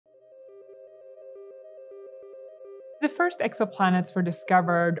The first exoplanets were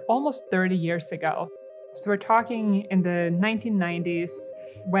discovered almost 30 years ago. So we're talking in the 1990s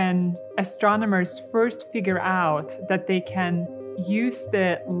when astronomers first figure out that they can use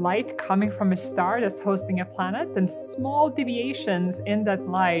the light coming from a star that's hosting a planet and small deviations in that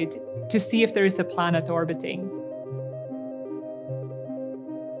light to see if there is a planet orbiting.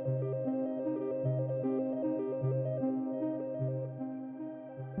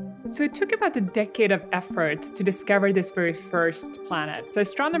 So it took about a decade of efforts to discover this very first planet. So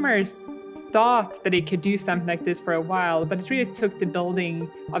astronomers thought that they could do something like this for a while, but it really took the building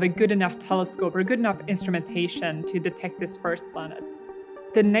of a good enough telescope or good enough instrumentation to detect this first planet.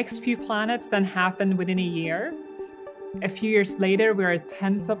 The next few planets then happened within a year. A few years later, we are at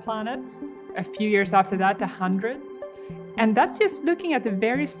tens of planets. A few years after that, to hundreds. And that's just looking at a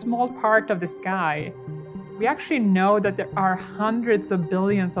very small part of the sky. We actually know that there are hundreds of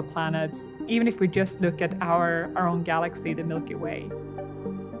billions of planets, even if we just look at our own galaxy, the Milky Way.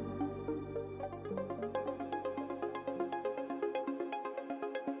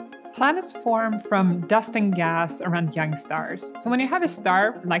 Planets form from dust and gas around young stars. So when you have a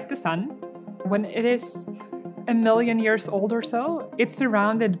star like the Sun, when it is 1 million years old or so, it's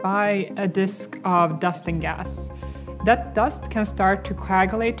surrounded by a disk of dust and gas. That dust can start to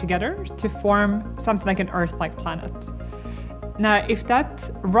coagulate together to form something like an Earth-like planet. Now, if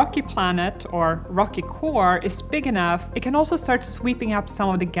that rocky planet or rocky core is big enough, it can also start sweeping up some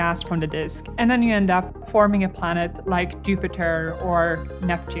of the gas from the disk, and then you end up forming a planet like Jupiter or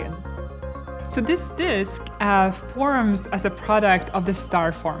Neptune. So this disk forms as a product of the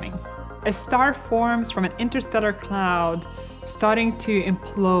star forming. A star forms from an interstellar cloud starting to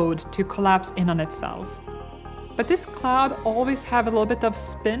implode, to collapse in on itself. But this cloud always have a little bit of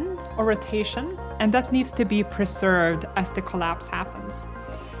spin or rotation, and that needs to be preserved as the collapse happens.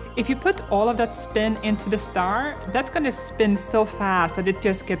 If you put all of that spin into the star, that's going to spin so fast that it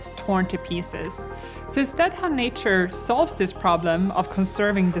just gets torn to pieces. So instead, how nature solves this problem of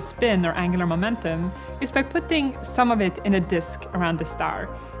conserving the spin or angular momentum is by putting some of it in a disk around the star.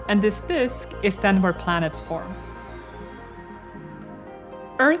 And this disk is then where planets form.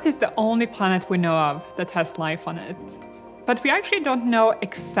 Earth is the only planet we know of that has life on it. But we actually don't know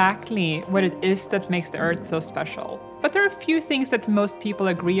exactly what it is that makes the Earth so special. But there are a few things that most people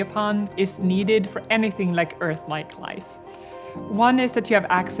agree upon is needed for anything like Earth-like life. One is that you have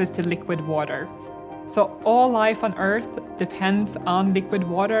access to liquid water. So all life on Earth depends on liquid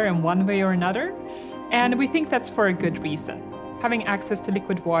water in one way or another. And we think that's for a good reason. Having access to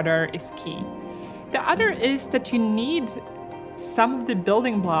liquid water is key. The other is that you need some of the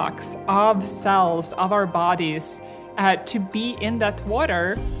building blocks of cells of our bodies to be in that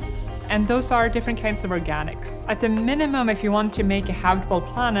water, and those are different kinds of organics. At the minimum, if you want to make a habitable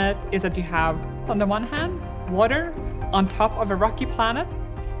planet, is that you have, on the one hand, water on top of a rocky planet,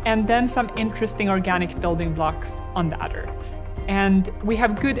 and then some interesting organic building blocks on the other. And we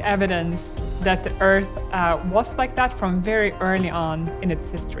have good evidence that the Earth was like that from very early on in its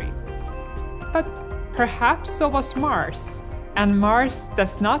history. But perhaps so was Mars. And Mars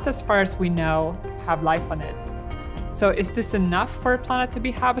does not, as far as we know, have life on it. So is this enough for a planet to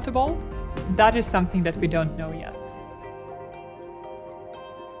be habitable? That is something that we don't know yet.